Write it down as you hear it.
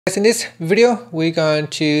In this video, we're going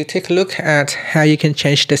to take a look at how you can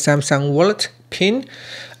change the Samsung Wallet pin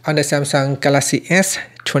on the Samsung Galaxy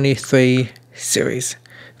S23 series.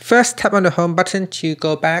 First, tap on the home button to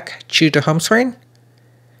go back to the home screen.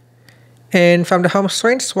 And from the home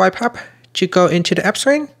screen, swipe up to go into the app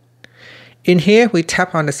screen. In here, we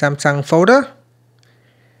tap on the Samsung folder.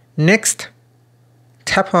 Next,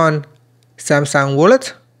 tap on Samsung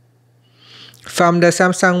Wallet. From the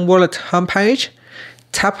Samsung Wallet homepage,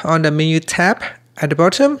 tap on the menu tab at the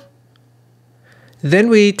bottom. Then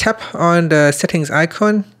we tap on the settings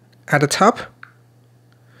icon at the top.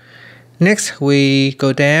 Next, we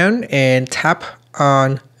go down and tap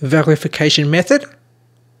on verification method.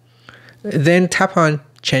 Then tap on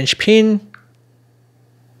change pin.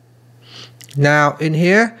 Now in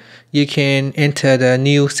here, you can enter the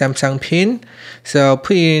new Samsung pin. So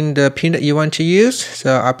put in the pin that you want to use.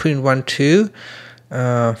 So I'll put in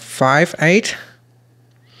 1258.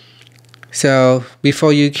 So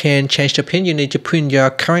before you can change the pin, you need to put in your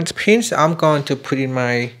current pin. So I'm going to put in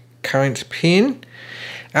my current pin.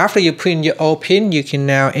 After you put in your old pin, you can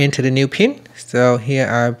now enter the new pin. So here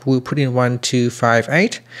I will put in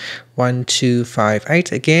 1258,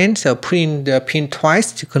 1258 again. So put in the pin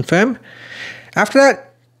twice to confirm. After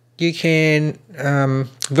that, you can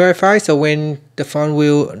verify. So when the phone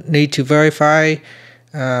will need to verify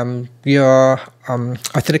your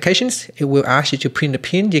authentications, it will ask you to put in the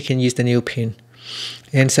pin. You can use the new pin.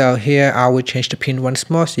 And so here I will change the pin once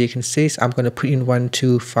more, so you can see. So I'm going to put in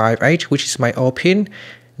 1258, which is my old pin.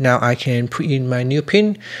 Now I can put in my new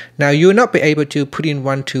pin. Now you will not be able to put in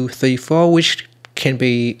 1234, which can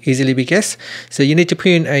be easily be guessed. So you need to put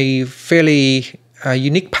in a fairly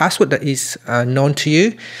unique password that is known to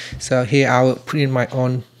you. So here I will put in my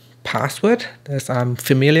own password that I'm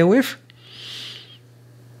familiar with.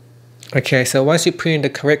 Okay, so once you put in the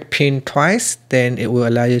correct pin twice, then it will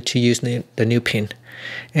allow you to use the new pin.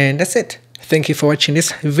 And that's it. Thank you for watching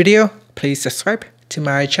this video. Please subscribe to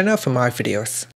my channel for more videos.